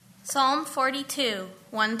Psalm 42,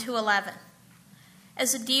 1-11.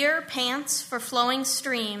 As a deer pants for flowing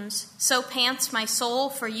streams, so pants my soul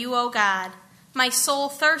for you, O God. My soul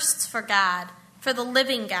thirsts for God, for the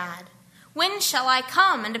living God. When shall I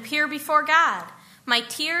come and appear before God? My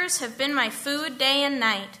tears have been my food day and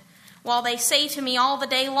night, while they say to me all the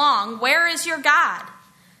day long, "Where is your God?"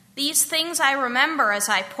 These things I remember as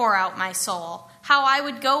I pour out my soul, how I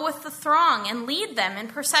would go with the throng and lead them in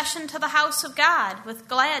procession to the house of God, with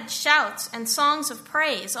glad shouts and songs of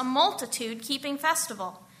praise, a multitude keeping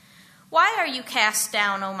festival. Why are you cast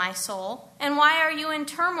down, O my soul, and why are you in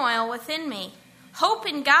turmoil within me? Hope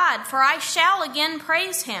in God, for I shall again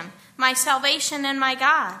praise him, my salvation and my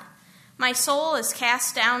God. My soul is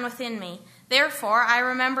cast down within me. Therefore I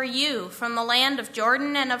remember you from the land of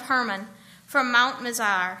Jordan and of Hermon, from Mount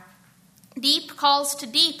Mizar. Deep calls to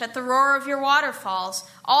deep at the roar of your waterfalls.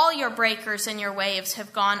 All your breakers and your waves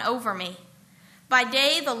have gone over me. By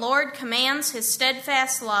day the Lord commands his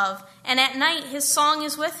steadfast love, and at night his song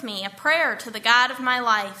is with me, a prayer to the God of my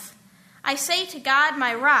life. I say to God,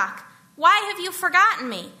 my rock, why have you forgotten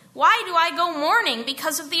me? Why do I go mourning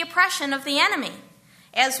because of the oppression of the enemy?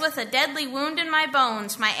 As with a deadly wound in my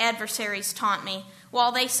bones, my adversaries taunt me,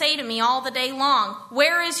 while they say to me all the day long,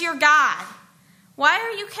 "Where is your God?" Why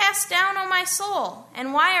are you cast down, O my soul,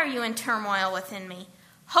 and why are you in turmoil within me?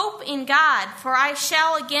 Hope in God, for I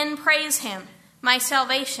shall again praise him, my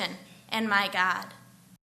salvation and my God.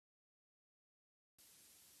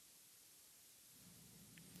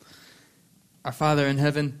 Our Father in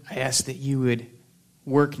heaven, I ask that you would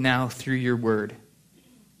work now through your word.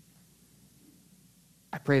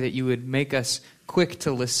 I pray that you would make us quick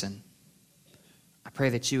to listen. I pray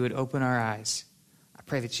that you would open our eyes.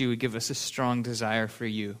 I pray that you would give us a strong desire for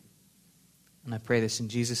you. And I pray this in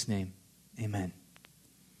Jesus' name. Amen.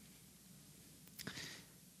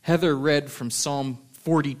 Heather read from Psalm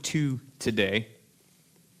 42 today,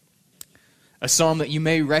 a psalm that you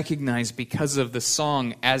may recognize because of the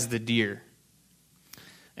song As the Deer.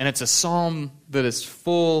 And it's a psalm that is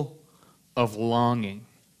full of longing.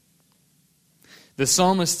 The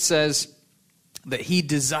psalmist says that he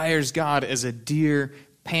desires God as a deer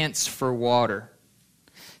pants for water.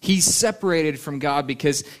 He's separated from God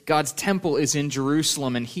because God's temple is in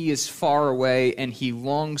Jerusalem and he is far away and he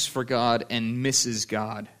longs for God and misses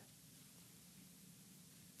God.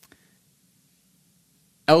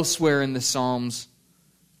 Elsewhere in the Psalms,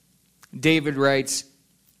 David writes,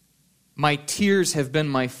 "My tears have been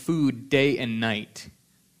my food day and night."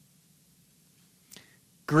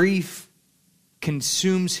 Grief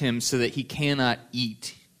consumes him so that he cannot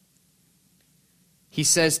eat. He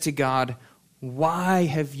says to God, "Why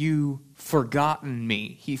have you forgotten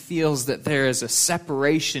me?" He feels that there is a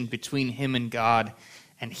separation between him and God,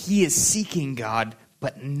 and he is seeking God,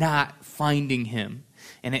 but not finding him.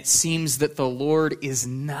 And it seems that the Lord is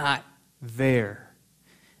not there.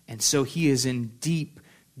 And so he is in deep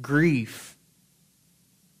grief,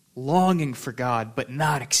 longing for God, but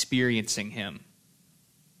not experiencing him.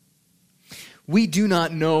 We do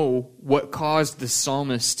not know what caused the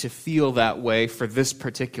psalmist to feel that way for this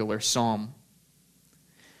particular psalm.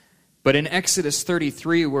 But in Exodus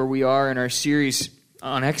 33, where we are in our series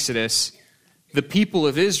on Exodus, the people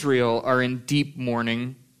of Israel are in deep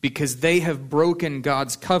mourning because they have broken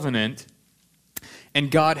God's covenant, and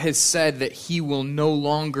God has said that he will no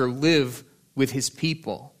longer live with his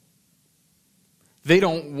people. They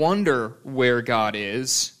don't wonder where God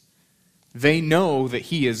is. They know that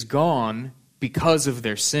he is gone because of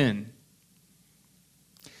their sin.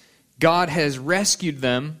 God has rescued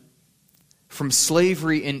them from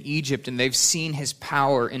slavery in Egypt, and they've seen his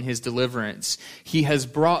power in his deliverance. He has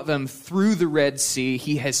brought them through the Red Sea.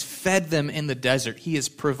 He has fed them in the desert. He has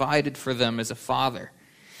provided for them as a father.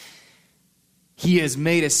 He has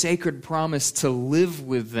made a sacred promise to live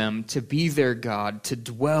with them, to be their God, to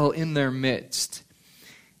dwell in their midst.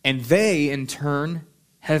 And they, in turn,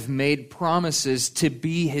 have made promises to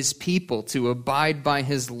be his people, to abide by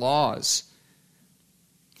his laws.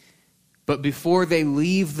 But before they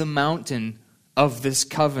leave the mountain of this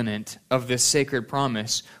covenant, of this sacred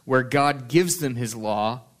promise, where God gives them his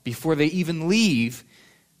law, before they even leave,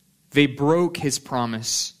 they broke his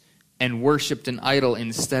promise and worshipped an idol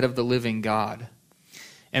instead of the living God.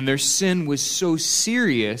 And their sin was so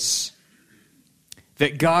serious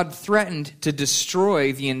that God threatened to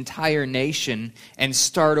destroy the entire nation and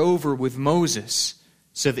start over with Moses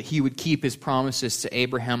so that he would keep his promises to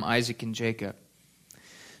Abraham, Isaac, and Jacob.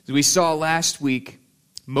 As we saw last week,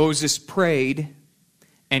 Moses prayed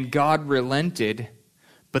and God relented,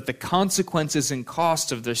 but the consequences and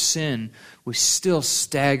cost of their sin was still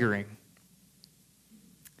staggering.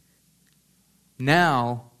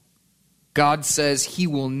 Now, God says he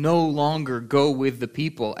will no longer go with the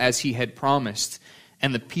people as he had promised,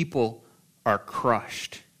 and the people are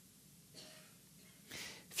crushed.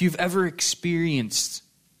 If you've ever experienced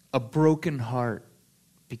a broken heart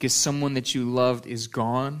because someone that you loved is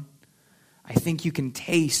gone, I think you can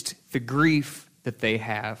taste the grief that they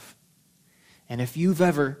have. And if you've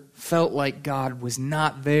ever felt like God was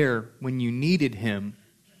not there when you needed him,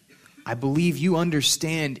 I believe you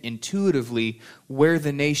understand intuitively where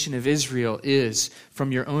the nation of Israel is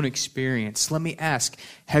from your own experience. Let me ask,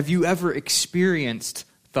 have you ever experienced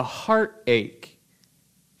the heartache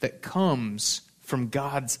that comes from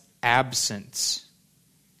God's absence?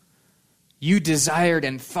 You desired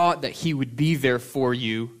and thought that he would be there for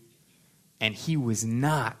you, and he was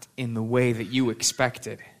not in the way that you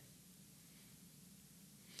expected.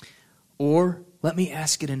 Or, let me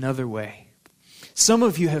ask it another way. Some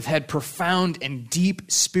of you have had profound and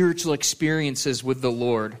deep spiritual experiences with the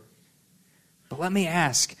Lord. But let me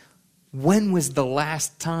ask, when was the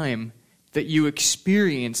last time that you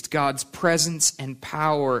experienced God's presence and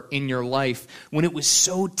power in your life, when it was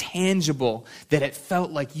so tangible that it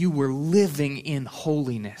felt like you were living in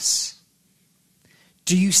holiness?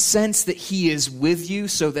 Do you sense that he is with you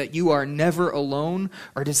so that you are never alone?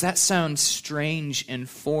 Or does that sound strange and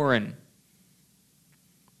foreign?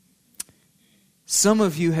 Some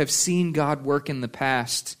of you have seen God work in the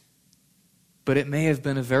past, but it may have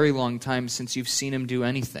been a very long time since you've seen him do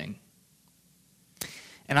anything.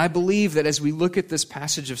 And I believe that as we look at this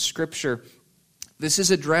passage of Scripture, this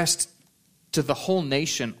is addressed to the whole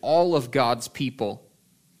nation, all of God's people.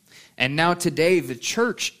 And now today, the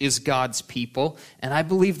church is God's people, and I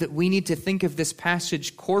believe that we need to think of this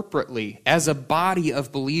passage corporately, as a body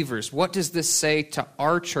of believers. What does this say to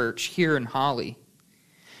our church here in Holly?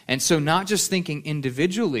 And so not just thinking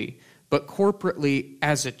individually, but corporately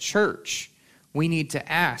as a church, we need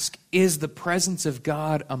to ask, is the presence of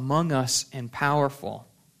God among us and powerful?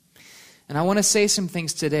 And I want to say some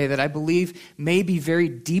things today that I believe may be very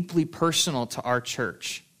deeply personal to our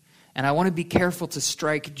church. And I want to be careful to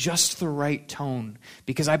strike just the right tone,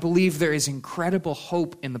 because I believe there is incredible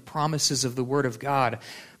hope in the promises of the Word of God.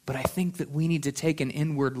 But I think that we need to take an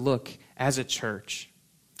inward look as a church.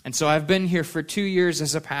 And so I've been here for 2 years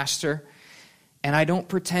as a pastor, and I don't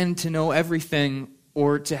pretend to know everything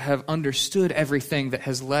or to have understood everything that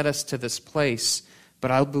has led us to this place. But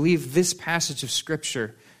I believe this passage of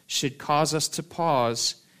Scripture should cause us to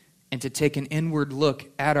pause and to take an inward look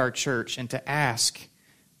at our church and to ask,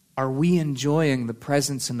 are we enjoying the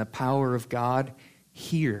presence and the power of God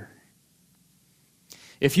here?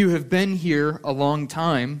 If you have been here a long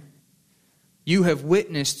time, you have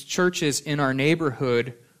witnessed churches in our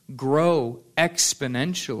neighborhood grow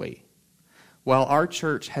exponentially, while our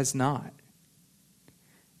church has not.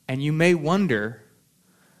 And you may wonder,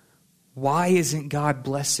 why isn't God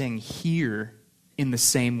blessing here in the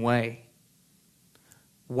same way?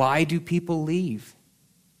 Why do people leave?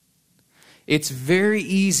 It's very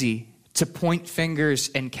easy to point fingers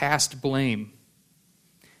and cast blame.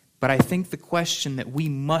 But I think the question that we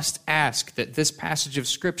must ask, that this passage of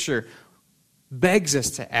Scripture begs us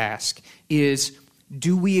to ask, is,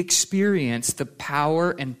 do we experience the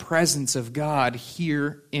power and presence of God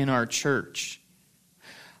here in our church?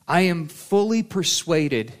 I am fully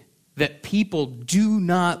persuaded that people do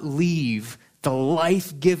not leave the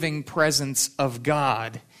life-giving presence of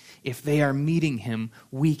God if they are meeting him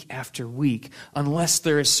week after week, unless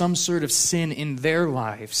there is some sort of sin in their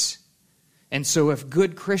lives. And so if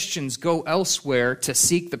good Christians go elsewhere to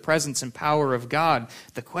seek the presence and power of God,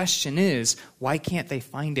 the question is, why can't they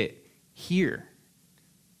find it here?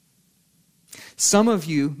 Some of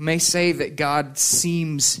you may say that God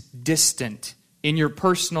seems distant in your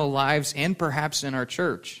personal lives and perhaps in our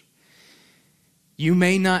church. You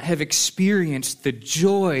may not have experienced the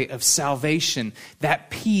joy of salvation,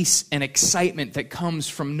 that peace and excitement that comes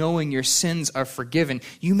from knowing your sins are forgiven.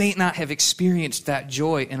 You may not have experienced that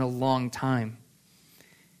joy in a long time.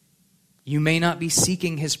 You may not be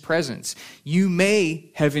seeking his presence. You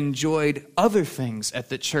may have enjoyed other things at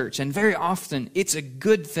the church. And very often, it's a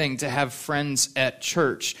good thing to have friends at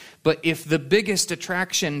church. But if the biggest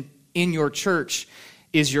attraction in your church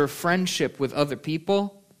is your friendship with other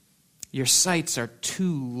people, your sights are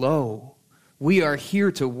too low. We are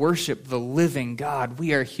here to worship the living God.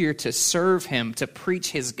 We are here to serve him, to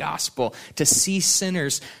preach his gospel, to see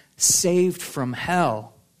sinners saved from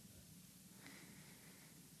hell.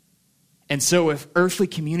 And so if earthly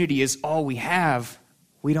community is all we have,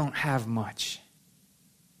 we don't have much.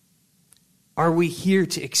 Are we here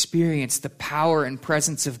to experience the power and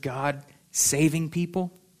presence of God saving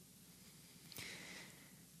people?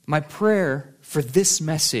 My prayer for this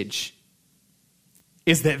message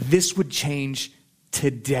is that this would change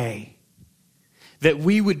today. That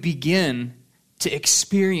we would begin to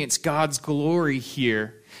experience God's glory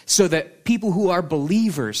here so that people who are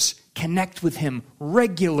believers connect with him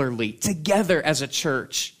regularly together as a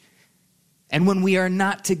church. And when we are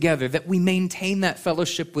not together, that we maintain that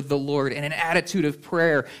fellowship with the Lord in an attitude of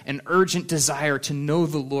prayer and urgent desire to know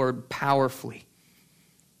the Lord powerfully.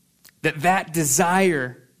 That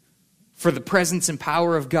desire for the presence and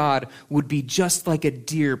power of God would be just like a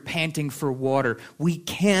deer panting for water. We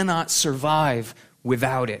cannot survive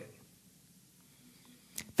without it.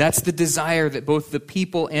 That's the desire that both the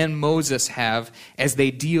people and Moses have as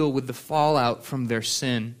they deal with the fallout from their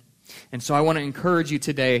sin. And so I want to encourage you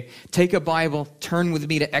today, take a Bible, turn with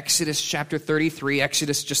me to Exodus chapter 33.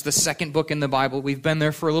 Exodus, just the second book in the Bible. We've been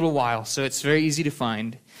there for a little while, so it's very easy to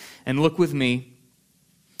find. And look with me.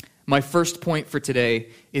 My first point for today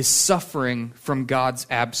is suffering from God's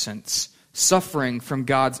absence. Suffering from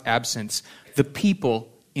God's absence. The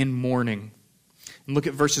people in mourning. And look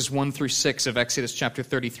at verses 1 through 6 of Exodus chapter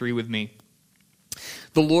 33 with me.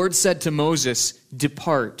 The Lord said to Moses,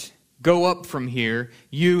 "Depart, go up from here,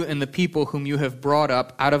 you and the people whom you have brought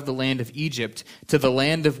up out of the land of Egypt, to the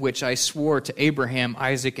land of which I swore to Abraham,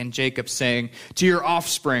 Isaac, and Jacob, saying, to your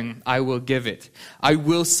offspring I will give it. I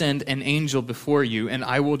will send an angel before you, and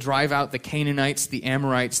I will drive out the Canaanites, the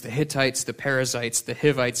Amorites, the Hittites, the Perizzites, the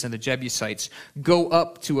Hivites, and the Jebusites. Go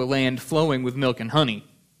up to a land flowing with milk and honey.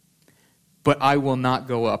 But I will not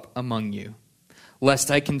go up among you, lest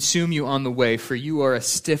I consume you on the way, for you are a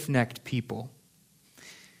stiff-necked people."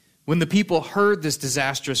 When the people heard this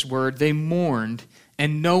disastrous word, they mourned,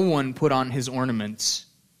 and no one put on his ornaments.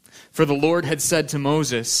 For the Lord had said to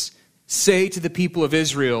Moses, "Say to the people of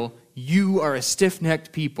Israel, you are a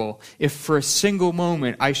stiff-necked people. If for a single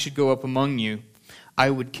moment I should go up among you, I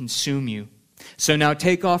would consume you. So now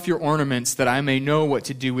take off your ornaments, that I may know what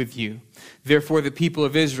to do with you." Therefore the people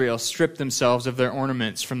of Israel stripped themselves of their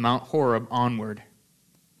ornaments from Mount Horeb onward.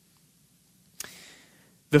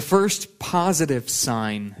 The first positive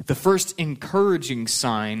sign, the first encouraging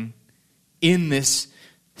sign in this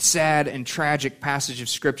sad and tragic passage of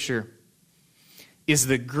Scripture is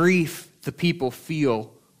the grief the people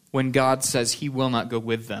feel when God says he will not go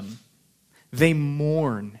with them. They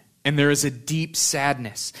mourn, and there is a deep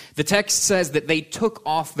sadness. The text says that they took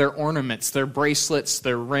off their ornaments, their bracelets,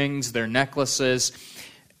 their rings, their necklaces.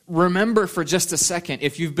 Remember for just a second,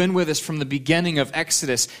 if you've been with us from the beginning of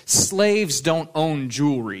Exodus, slaves don't own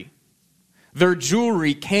jewelry. Their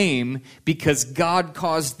jewelry came because God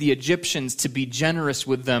caused the Egyptians to be generous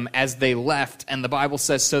with them as they left. And the Bible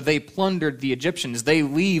says, so they plundered the Egyptians. They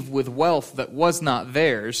leave with wealth that was not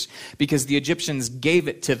theirs because the Egyptians gave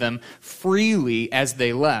it to them freely as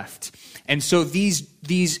they left. And so these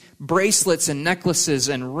bracelets and necklaces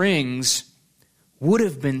and rings would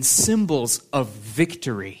have been symbols of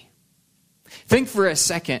victory. Think for a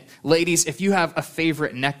second, ladies, if you have a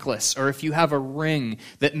favorite necklace or if you have a ring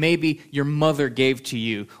that maybe your mother gave to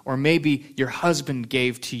you or maybe your husband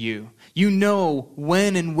gave to you. You know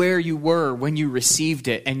when and where you were when you received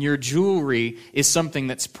it, and your jewelry is something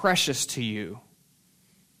that's precious to you.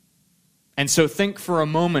 And so think for a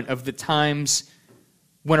moment of the times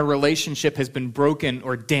when a relationship has been broken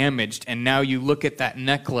or damaged, and now you look at that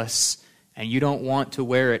necklace and you don't want to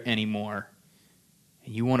wear it anymore,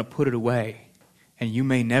 and you want to put it away, and you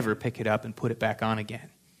may never pick it up and put it back on again.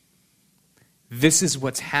 This is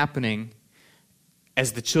what's happening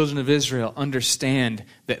as the children of Israel understand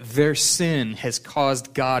that their sin has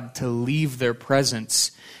caused God to leave their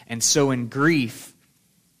presence. And so in grief,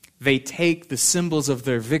 they take the symbols of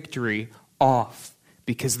their victory off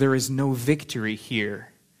because there is no victory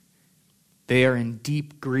here. They are in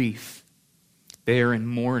deep grief. They are in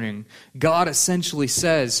mourning. God essentially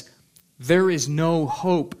says, there is no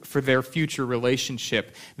hope for their future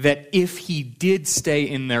relationship, that if he did stay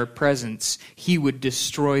in their presence, he would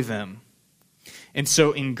destroy them. And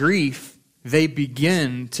so in grief, they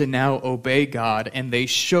begin to now obey God, and they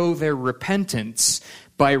show their repentance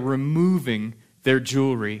by removing their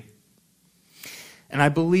jewelry. And I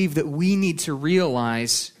believe that we need to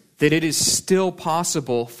realize that it is still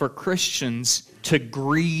possible for Christians to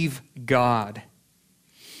grieve God.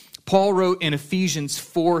 Paul wrote in Ephesians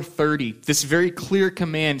 4:30, this very clear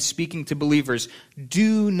command speaking to believers,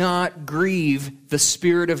 do not grieve the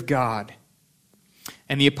Spirit of God.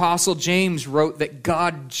 And the Apostle James wrote that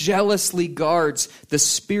God jealously guards the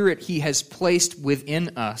Spirit he has placed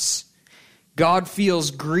within us. God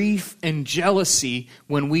feels grief and jealousy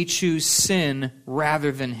when we choose sin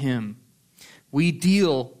rather than him. We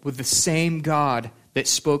deal with the same God that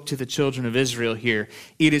spoke to the children of Israel here.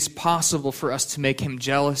 It is possible for us to make him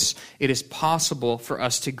jealous. It is possible for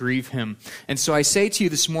us to grieve him. And so I say to you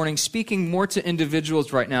this morning, speaking more to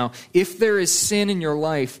individuals right now, if there is sin in your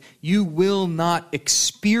life, you will not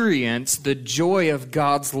experience the joy of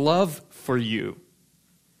God's love for you.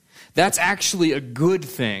 That's actually a good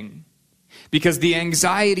thing. Because the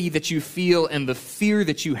anxiety that you feel and the fear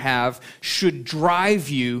that you have should drive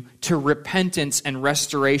you to repentance and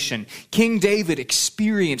restoration. King David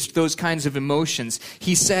experienced those kinds of emotions.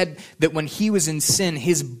 He said that when he was in sin,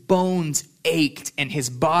 his bones ached and his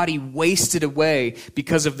body wasted away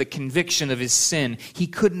because of the conviction of his sin. He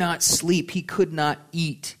could not sleep. He could not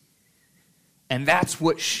eat. And that's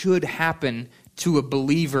what should happen to a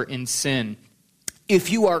believer in sin. If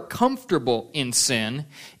you are comfortable in sin,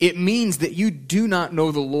 it means that you do not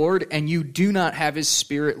know the Lord and you do not have his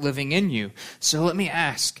Spirit living in you. So let me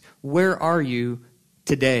ask, where are you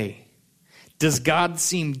today? Does God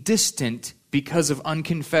seem distant because of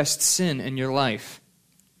unconfessed sin in your life?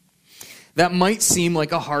 That might seem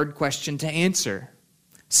like a hard question to answer.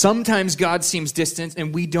 Sometimes God seems distant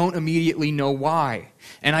and we don't immediately know why.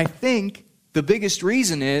 And I think the biggest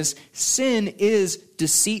reason is sin is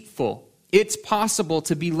deceitful. It's possible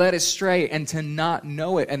to be led astray and to not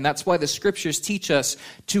know it. And that's why the scriptures teach us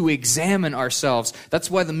to examine ourselves. That's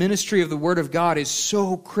why the ministry of the Word of God is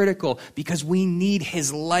so critical, because we need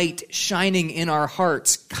his light shining in our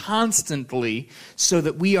hearts constantly so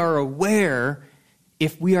that we are aware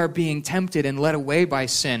if we are being tempted and led away by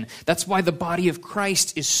sin. That's why the body of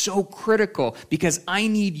Christ is so critical, because I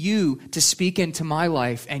need you to speak into my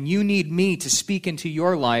life and you need me to speak into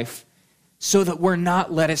your life, so that we're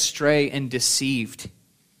not led astray and deceived.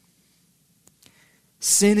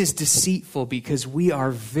 Sin is deceitful because we are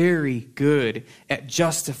very good at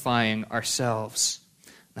justifying ourselves.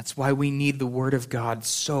 That's why we need the Word of God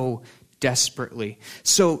so desperately.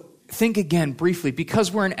 So think again briefly.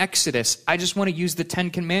 Because we're in Exodus, I just want to use the Ten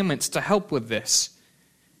Commandments to help with this.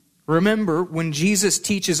 Remember, when Jesus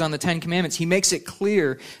teaches on the Ten Commandments, he makes it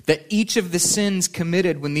clear that each of the sins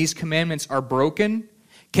committed when these commandments are broken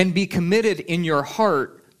can be committed in your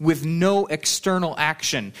heart with no external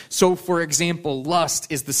action. So, for example, lust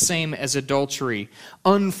is the same as adultery.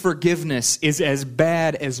 Unforgiveness is as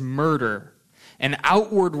bad as murder. And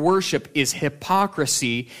outward worship is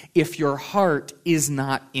hypocrisy if your heart is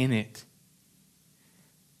not in it.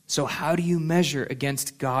 So how do you measure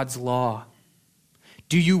against God's law?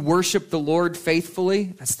 Do you worship the Lord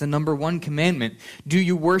faithfully? That's the number one commandment. Do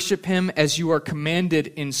you worship him as you are commanded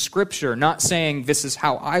in Scripture? Not saying this is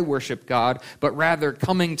how I worship God, but rather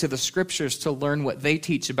coming to the Scriptures to learn what they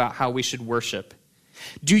teach about how we should worship.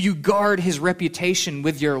 Do you guard his reputation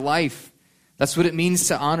with your life? That's what it means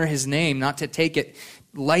to honor his name, not to take it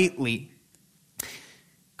lightly.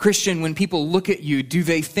 Christian, when people look at you, do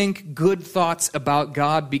they think good thoughts about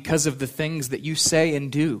God because of the things that you say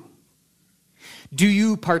and do? Do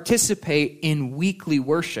you participate in weekly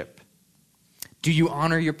worship? Do you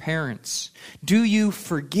honor your parents? Do you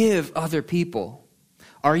forgive other people?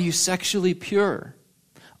 Are you sexually pure?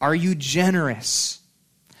 Are you generous?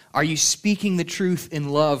 Are you speaking the truth in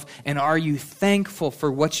love? And are you thankful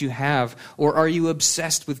for what you have? Or are you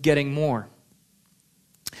obsessed with getting more?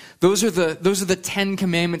 Those are the 10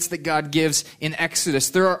 commandments that God gives in Exodus.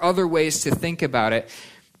 There are other ways to think about it.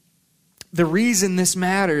 The reason this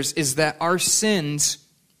matters is that our sins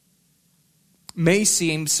may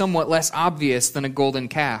seem somewhat less obvious than a golden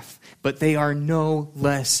calf, but they are no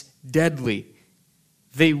less deadly.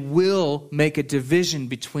 They will make a division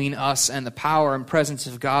between us and the power and presence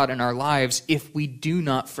of God in our lives if we do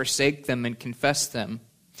not forsake them and confess them.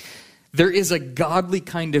 There is a godly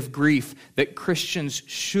kind of grief that Christians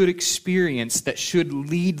should experience that should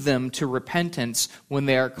lead them to repentance when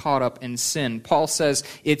they are caught up in sin. Paul says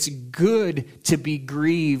it's good to be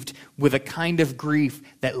grieved with a kind of grief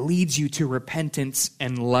that leads you to repentance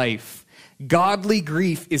and life. Godly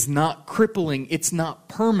grief is not crippling, it's not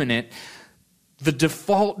permanent. The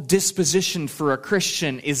default disposition for a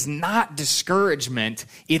Christian is not discouragement,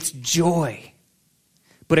 it's joy.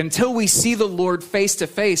 But until we see the Lord face to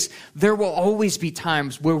face, there will always be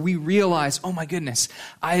times where we realize, oh my goodness,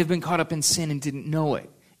 I have been caught up in sin and didn't know it.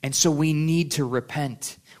 And so we need to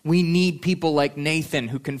repent. We need people like Nathan,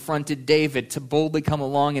 who confronted David, to boldly come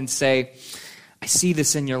along and say, I see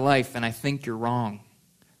this in your life and I think you're wrong.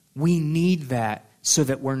 We need that so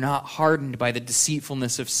that we're not hardened by the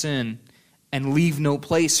deceitfulness of sin and leave no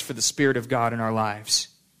place for the Spirit of God in our lives.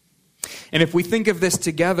 And if we think of this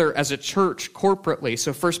together as a church corporately,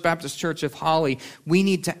 so First Baptist Church of Holly, we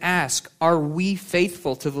need to ask, are we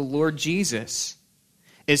faithful to the Lord Jesus?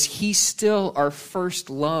 Is he still our first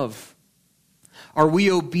love? Are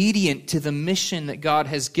we obedient to the mission that God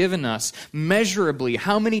has given us? Measurably,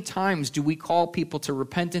 how many times do we call people to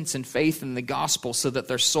repentance and faith in the gospel so that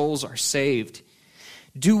their souls are saved?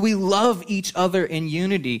 Do we love each other in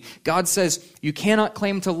unity? God says, you cannot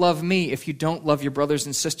claim to love me if you don't love your brothers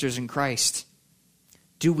and sisters in Christ.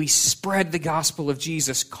 Do we spread the gospel of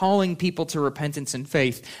Jesus, calling people to repentance and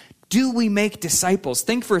faith? Do we make disciples?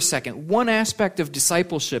 Think for a second. One aspect of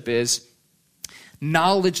discipleship is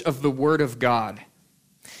knowledge of the Word of God.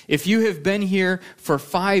 If you have been here for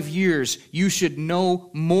 5 years, you should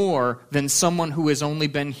know more than someone who has only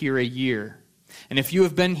been here a year. And if you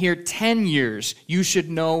have been here 10 years, you should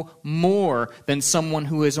know more than someone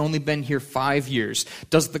who has only been here 5 years.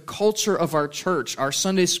 Does the culture of our church, our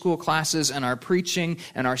Sunday school classes and our preaching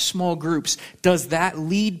and our small groups, does that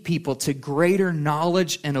lead people to greater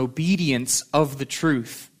knowledge and obedience of the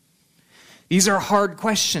truth? These are hard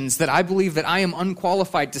questions that I believe that I am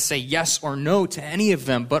unqualified to say yes or no to any of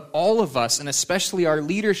them, but all of us, and especially our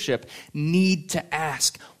leadership, need to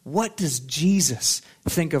ask, what does Jesus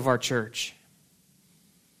think of our church?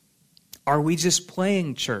 Are we just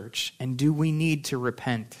playing church, and do we need to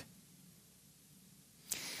repent?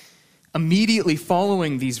 Immediately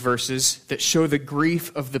following these verses that show the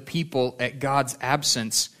grief of the people at God's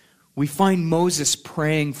absence, we find Moses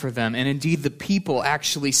praying for them, and indeed the people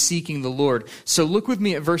actually seeking the Lord. So look with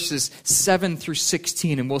me at verses 7 through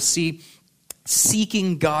 16, and we'll see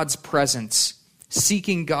seeking God's presence.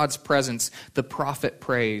 Seeking God's presence, the prophet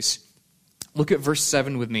prays. Look at verse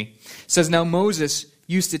 7 with me. It says, now Moses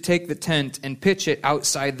used to take the tent and pitch it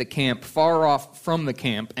outside the camp, far off from the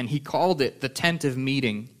camp, and he called it the tent of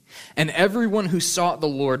meeting. And everyone who sought the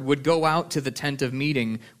Lord would go out to the tent of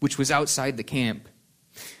meeting, which was outside the camp.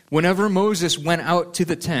 Whenever Moses went out to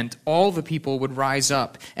the tent, all the people would rise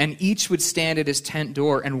up, and each would stand at his tent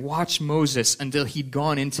door and watch Moses until he'd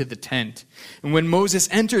gone into the tent. And when Moses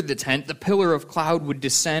entered the tent, the pillar of cloud would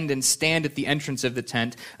descend and stand at the entrance of the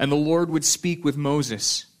tent, and the Lord would speak with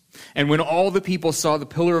Moses. And when all the people saw the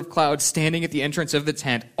pillar of cloud standing at the entrance of the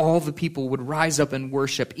tent, all the people would rise up and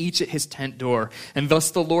worship, each at his tent door. And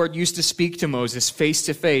thus the Lord used to speak to Moses face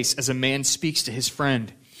to face as a man speaks to his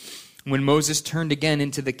friend. When Moses turned again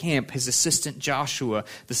into the camp, his assistant Joshua,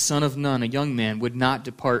 the son of Nun, a young man, would not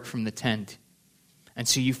depart from the tent. And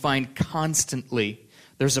so you find constantly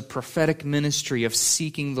there's a prophetic ministry of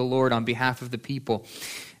seeking the Lord on behalf of the people.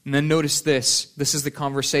 And then notice this. This is the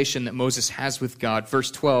conversation that Moses has with God. Verse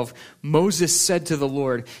 12, Moses said to the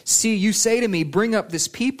Lord, see, you say to me, bring up this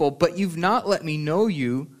people, but you've not let me know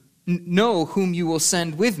whom you will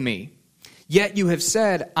send with me. Yet you have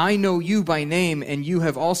said, I know you by name, and you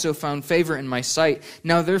have also found favor in my sight.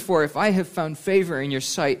 Now therefore, if I have found favor in your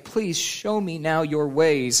sight, please show me now your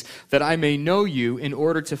ways, that I may know you in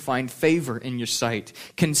order to find favor in your sight.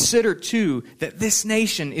 Consider too that this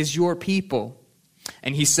nation is your people.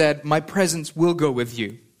 And he said, my presence will go with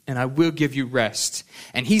you, and I will give you rest.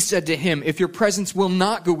 And he said to him, if your presence will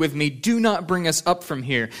not go with me, do not bring us up from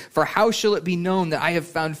here. For how shall it be known that I have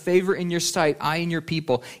found favor in your sight, I and your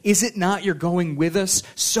people? Is it not your going with us,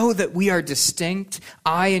 so that we are distinct,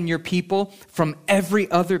 I and your people, from every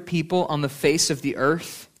other people on the face of the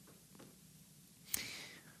earth?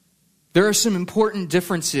 There are some important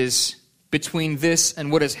differences between this and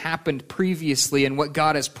what has happened previously and what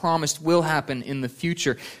God has promised will happen in the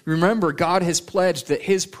future. Remember, God has pledged that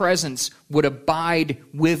his presence would abide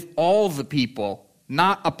with all the people,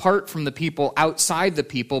 not apart from the people, outside the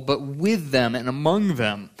people, but with them and among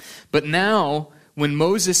them. But now, when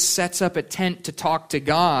Moses sets up a tent to talk to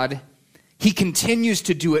God, he continues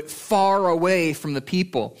to do it far away from the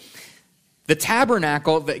people. The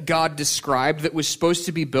tabernacle that God described that was supposed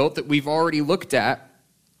to be built, that we've already looked at,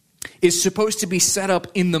 is supposed to be set up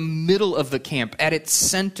in the middle of the camp, at its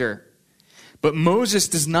center. But Moses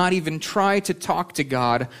does not even try to talk to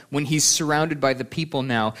God when he's surrounded by the people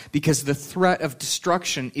now, because the threat of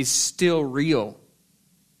destruction is still real.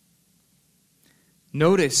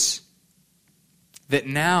 Notice that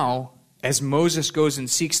now, as Moses goes and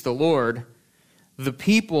seeks the Lord, the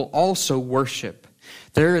people also worship.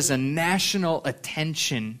 There is a national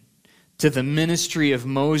attention to the ministry of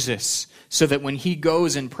Moses, so that when he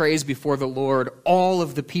goes and prays before the Lord, all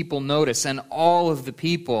of the people notice and all of the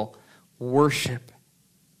people worship.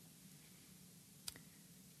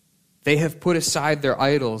 They have put aside their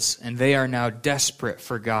idols and they are now desperate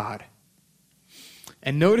for God.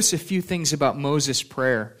 And notice a few things about Moses'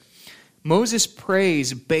 prayer. Moses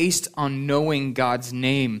prays based on knowing God's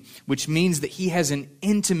name, which means that he has an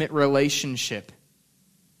intimate relationship.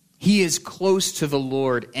 He is close to the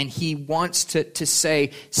Lord, and he wants to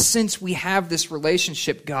say, since we have this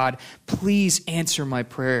relationship, God, please answer my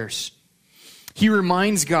prayers. He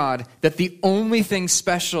reminds God that the only thing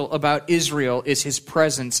special about Israel is his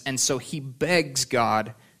presence, and so he begs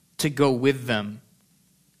God to go with them.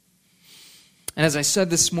 And as I said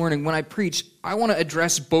this morning, when I preach, I want to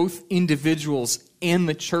address both individuals and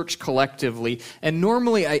the church collectively. And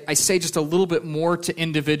normally I say just a little bit more to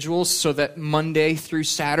individuals so that Monday through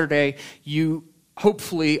Saturday you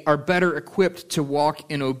hopefully are better equipped to walk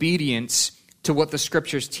in obedience to what the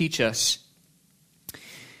scriptures teach us.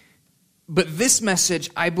 But this message,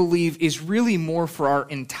 I believe, is really more for our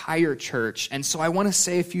entire church. And so I want to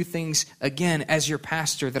say a few things, again, as your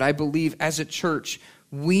pastor, that I believe as a church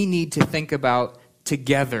we need to think about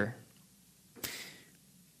together.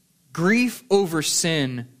 Grief over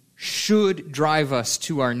sin should drive us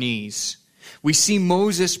to our knees. We see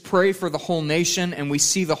Moses pray for the whole nation, and we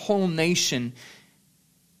see the whole nation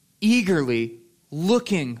eagerly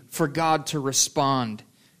looking for God to respond,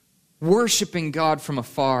 worshiping God from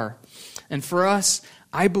afar. And for us,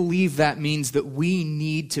 I believe that means that we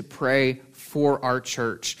need to pray for our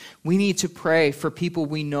church. We need to pray for people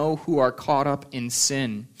we know who are caught up in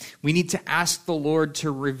sin. We need to ask the Lord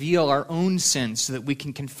to reveal our own sin so that we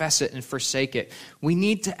can confess it and forsake it. We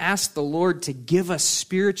need to ask the Lord to give us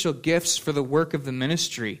spiritual gifts for the work of the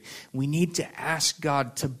ministry. We need to ask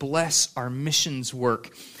God to bless our missions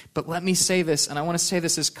work. But let me say this, and I want to say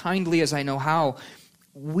this as kindly as I know how.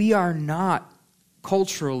 We are not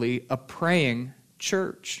culturally a praying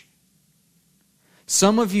church.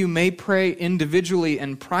 Some of you may pray individually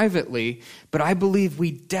and privately, but I believe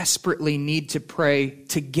we desperately need to pray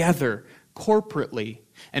together, corporately.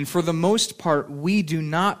 And for the most part, we do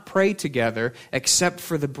not pray together except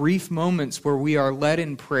for the brief moments where we are led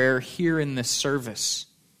in prayer here in this service.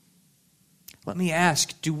 Let me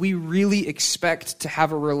ask, do we really expect to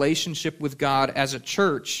have a relationship with God as a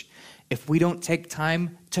church if we don't take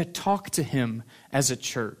time to talk to Him as a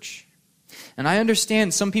church? And I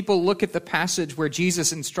understand some people look at the passage where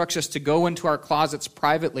Jesus instructs us to go into our closets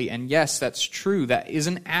privately, and yes, that's true. That is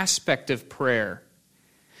an aspect of prayer.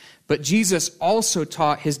 But Jesus also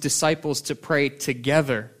taught His disciples to pray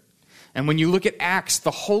together. And when you look at Acts,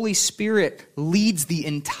 the Holy Spirit leads the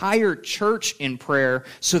entire church in prayer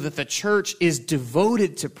so that the church is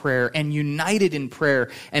devoted to prayer and united in prayer.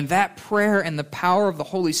 And that prayer and the power of the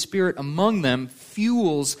Holy Spirit among them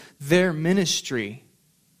fuels their ministry.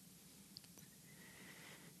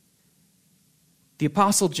 The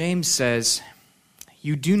Apostle James says,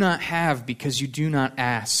 "You do not have because you do not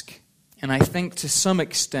ask." And I think to some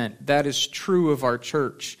extent that is true of our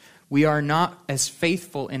church. We are not as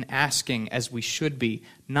faithful in asking as we should be,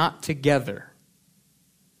 not together.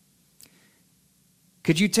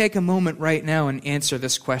 Could you take a moment right now and answer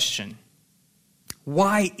this question?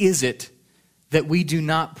 Why is it that we do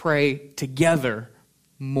not pray together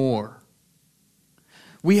more?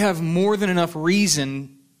 We have more than enough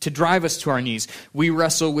reason to drive us to our knees. We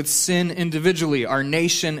wrestle with sin individually. Our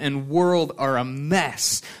nation and world are a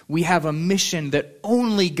mess. We have a mission that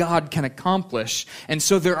only God can accomplish. And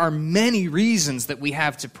so there are many reasons that we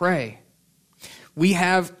have to pray. We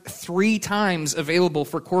have 3 times available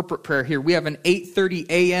for corporate prayer here. We have an 8:30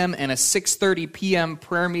 a.m. and a 6:30 p.m.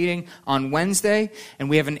 prayer meeting on Wednesday, and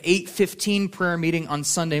we have an 8:15 prayer meeting on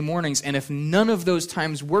Sunday mornings. And if none of those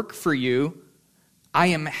times work for you, I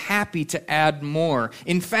am happy to add more.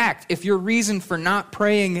 In fact, if your reason for not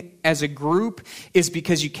praying as a group is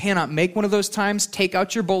because you cannot make one of those times, take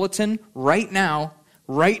out your bulletin right now,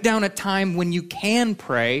 write down a time when you can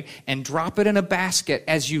pray, and drop it in a basket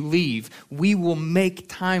as you leave. We will make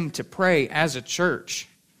time to pray as a church.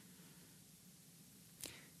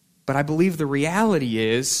 But I believe the reality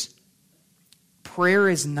is, prayer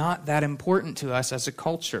is not that important to us as a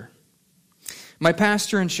culture. My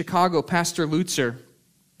pastor in Chicago, Pastor Lutzer,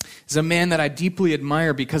 is a man that I deeply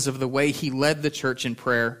admire because of the way he led the church in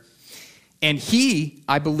prayer. And he,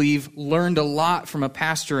 I believe, learned a lot from a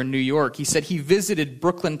pastor in New York. He said he visited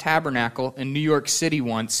Brooklyn Tabernacle in New York City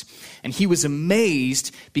once, and he was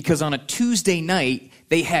amazed because on a Tuesday night,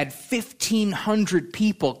 they had 1,500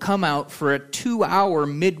 people come out for a 2-hour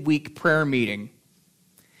midweek prayer meeting.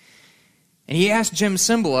 And he asked Jim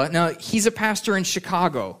Cymbala, now he's a pastor in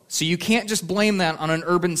Chicago, so you can't just blame that on an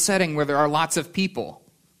urban setting where there are lots of people.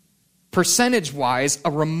 Percentage-wise,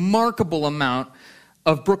 a remarkable amount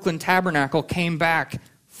of Brooklyn Tabernacle came back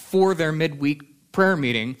for their midweek prayer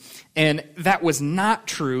meeting, and that was not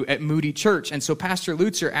true at Moody Church. And so Pastor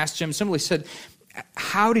Lutzer asked Jim Cymbala, he said,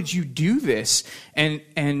 how did you do this? And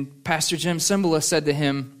Pastor Jim Cymbala said to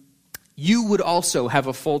him, you would also have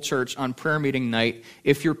a full church on prayer meeting night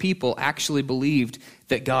if your people actually believed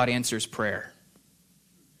that God answers prayer.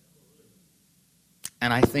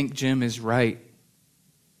 And I think Jim is right.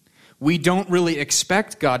 we don't really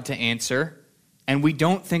expect God to answer, and we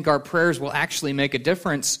don't think our prayers will actually make a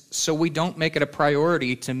difference, so we don't make it a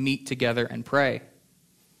priority to meet together and pray.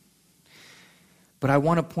 But I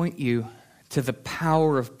want to point you to the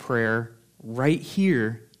power of prayer right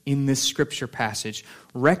here in this scripture passage.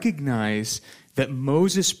 Recognize that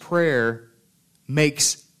Moses' prayer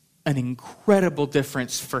makes an incredible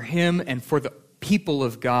difference for him and for the people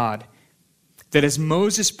of God. That as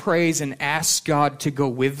Moses prays and asks God to go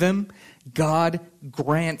with them, God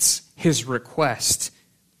grants his request.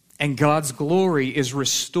 And God's glory is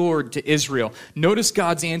restored to Israel. Notice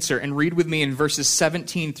God's answer and read with me in verses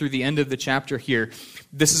 17 through the end of the chapter here.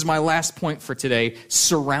 This is my last point for today.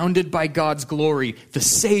 Surrounded by God's glory, the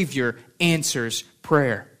Savior answers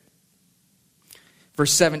prayer.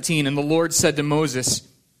 Verse 17, and the Lord said to Moses,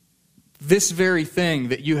 this very thing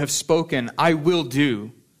that you have spoken, I will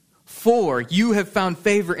do. For you have found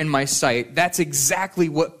favor in my sight. That's exactly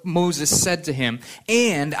what Moses said to him.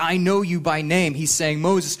 And I know you by name. He's saying,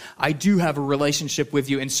 Moses, I do have a relationship with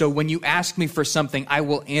you. And so when you ask me for something, I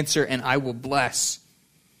will answer and I will bless.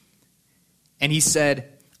 And he said,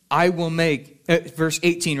 I will make, verse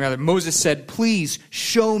 18 rather, Moses said, please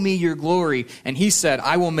show me your glory. And he said,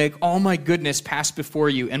 I will make all my goodness pass before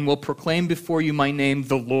you and will proclaim before you my name,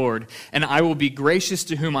 the Lord. And I will be gracious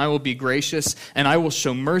to whom I will be gracious, and I will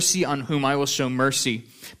show mercy on whom I will show mercy.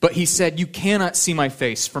 But he said, you cannot see my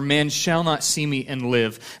face, for man shall not see me and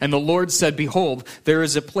live. And the Lord said, behold, there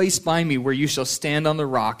is a place by me where you shall stand on the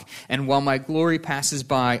rock. And while my glory passes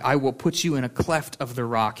by, I will put you in a cleft of the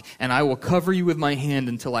rock, and I will cover you with my hand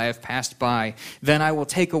until I have passed by. Then I will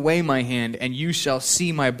take away my hand, and you shall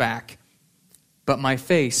see my back, but my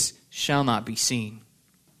face shall not be seen.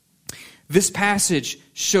 This passage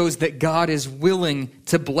shows that God is willing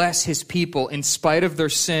to bless his people in spite of their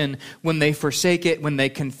sin when they forsake it, when they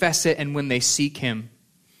confess it, and when they seek him.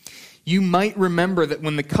 You might remember that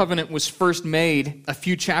when the covenant was first made a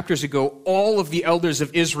few chapters ago, all of the elders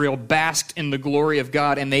of Israel basked in the glory of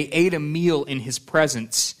God, and they ate a meal in his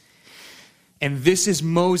presence. And this is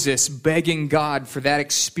Moses begging God for that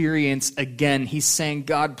experience again. He's saying,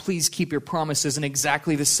 God, please keep your promises in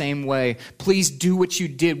exactly the same way. Please do what you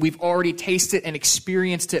did. We've already tasted and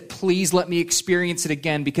experienced it. Please let me experience it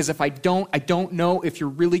again, because if I don't know if you're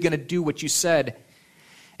really going to do what you said.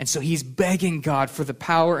 And so he's begging God for the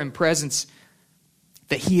power and presence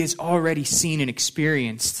that he has already seen and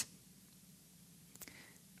experienced.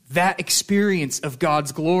 That experience of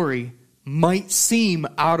God's glory might seem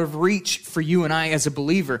out of reach for you and I as a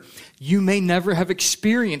believer. You may never have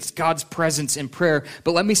experienced God's presence in prayer,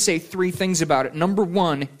 but let me say three things about it. Number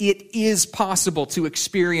one, it is possible to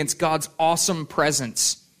experience God's awesome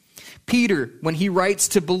presence. Peter, when he writes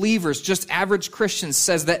to believers, just average Christians,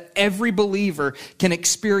 says that every believer can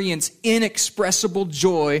experience inexpressible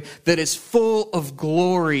joy that is full of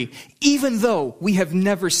glory, even though we have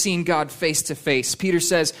never seen God face to face. Peter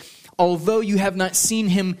says, although you have not seen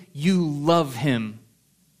him, you love him.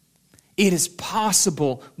 It is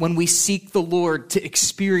possible when we seek the Lord to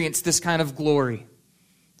experience this kind of glory.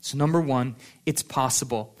 So number one, it's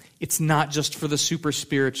possible. It's not just for the super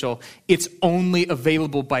spiritual. It's only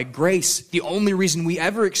available by grace. The only reason we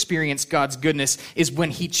ever experience God's goodness is when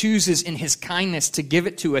he chooses in his kindness to give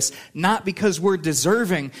it to us, not because we're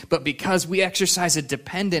deserving, but because we exercise a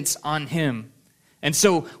dependence on him. And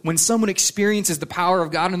so when someone experiences the power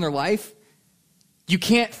of God in their life, you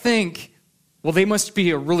can't think, well, they must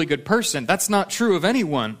be a really good person. That's not true of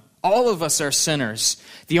anyone. All of us are sinners.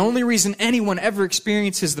 The only reason anyone ever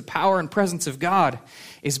experiences the power and presence of God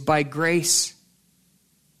is by grace.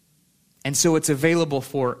 And so it's available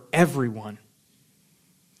for everyone.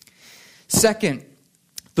 Second,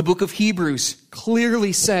 the book of Hebrews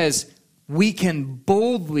clearly says we can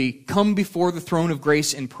boldly come before the throne of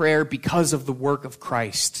grace in prayer because of the work of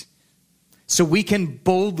Christ. So we can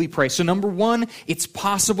boldly pray. So number one, it's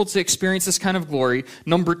possible to experience this kind of glory.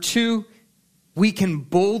 Number two, we can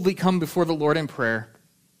boldly come before the Lord in prayer.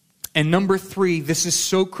 And number three, this is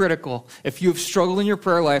so critical. If you have struggled in your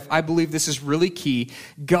prayer life, I believe this is really key.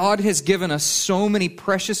 God has given us so many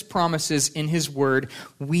precious promises in his word.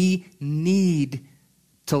 We need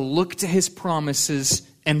to look to his promises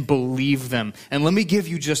and believe them. And let me give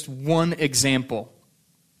you just one example.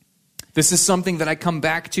 This is something that I come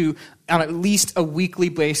back to on at least a weekly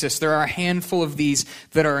basis. There are a handful of these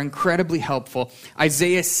that are incredibly helpful.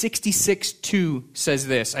 Isaiah 66:2 says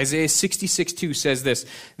this. Isaiah 66:2 says this.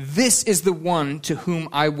 This is the one to whom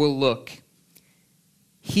I will look.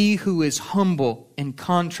 He who is humble and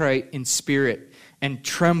contrite in spirit and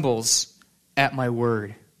trembles at my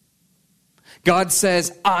word. God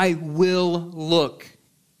says, I will look.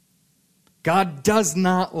 God does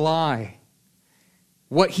not lie.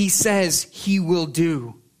 What he says, he will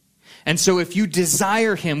do. And so if you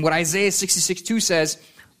desire him, what Isaiah 66:2 says,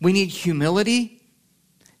 we need humility,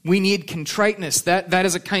 we need contriteness. That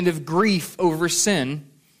is a kind of grief over sin.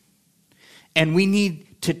 And we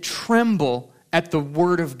need to tremble at the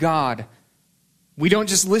word of God. We don't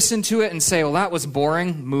just listen to it and say, well, that was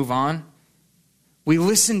boring, move on. We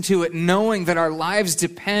listen to it knowing that our lives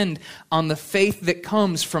depend on the faith that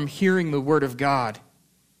comes from hearing the word of God.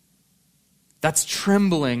 That's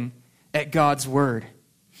trembling at God's word.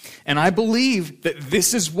 And I believe that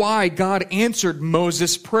this is why God answered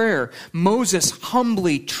Moses' prayer. Moses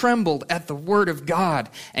humbly trembled at the word of God,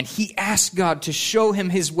 and he asked God to show him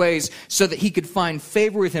his ways so that he could find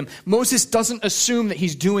favor with him. Moses doesn't assume that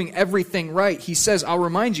he's doing everything right. He says, I'll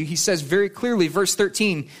remind you, he says very clearly, verse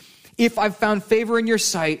 13, if I've found favor in your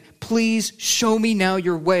sight, please show me now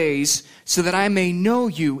your ways so that I may know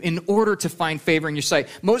you in order to find favor in your sight.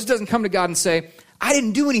 Moses doesn't come to God and say, I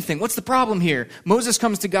didn't do anything. What's the problem here? Moses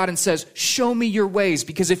comes to God and says, show me your ways,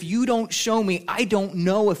 because if you don't show me, I don't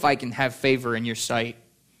know if I can have favor in your sight.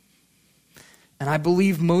 And I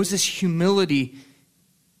believe Moses' humility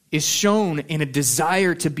is shown in a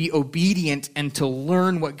desire to be obedient and to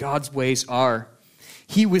learn what God's ways are.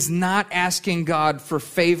 He was not asking God for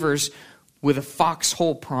favors with a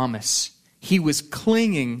foxhole promise. He was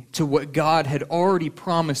clinging to what God had already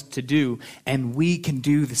promised to do, and we can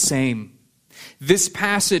do the same. This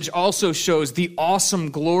passage also shows the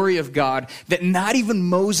awesome glory of God, that not even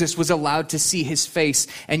Moses was allowed to see his face,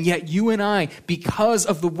 and yet you and I, because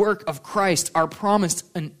of the work of Christ, are promised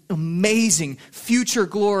an amazing future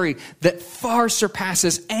glory that far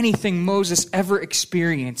surpasses anything Moses ever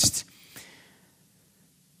experienced.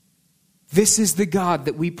 This is the God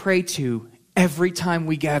that we pray to every time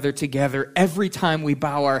we gather together, every time we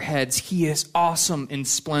bow our heads. He is awesome in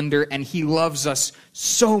splendor, and he loves us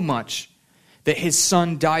so much that his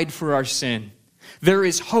son died for our sin. There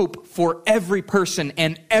is hope for every person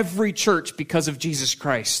and every church because of Jesus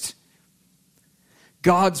Christ.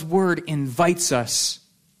 God's word invites us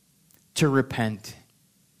to repent.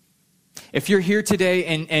 If you're here today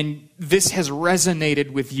and this has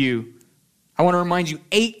resonated with you, I want to remind you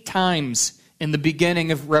 8 times in the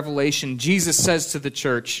beginning of Revelation, Jesus says to the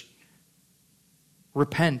church,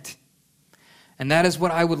 repent. And that is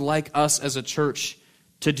what I would like us as a church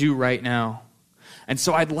to do right now. And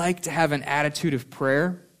so I'd like to have an attitude of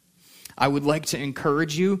prayer. I would like to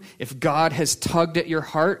encourage you, if God has tugged at your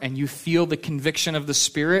heart and you feel the conviction of the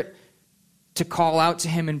Spirit, to call out to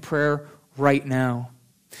him in prayer right now.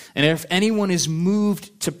 And if anyone is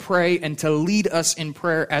moved to pray and to lead us in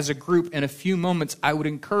prayer as a group in a few moments, I would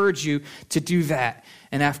encourage you to do that.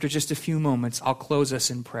 And after just a few moments, I'll close us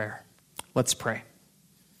in prayer. Let's pray.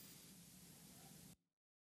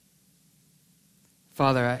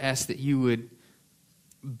 Father, I ask that you would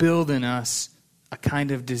build in us a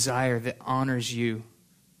kind of desire that honors you,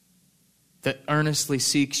 that earnestly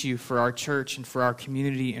seeks you for our church and for our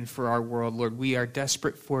community and for our world. Lord, we are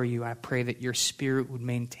desperate for you. I pray that your Spirit would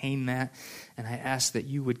maintain that, and I ask that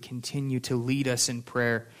you would continue to lead us in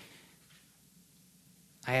prayer.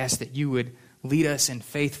 I ask that you would lead us in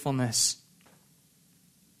faithfulness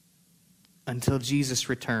until Jesus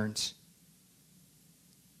returns.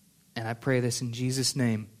 And I pray this in Jesus'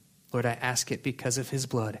 name. Lord, I ask it because of his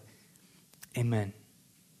blood. Amen.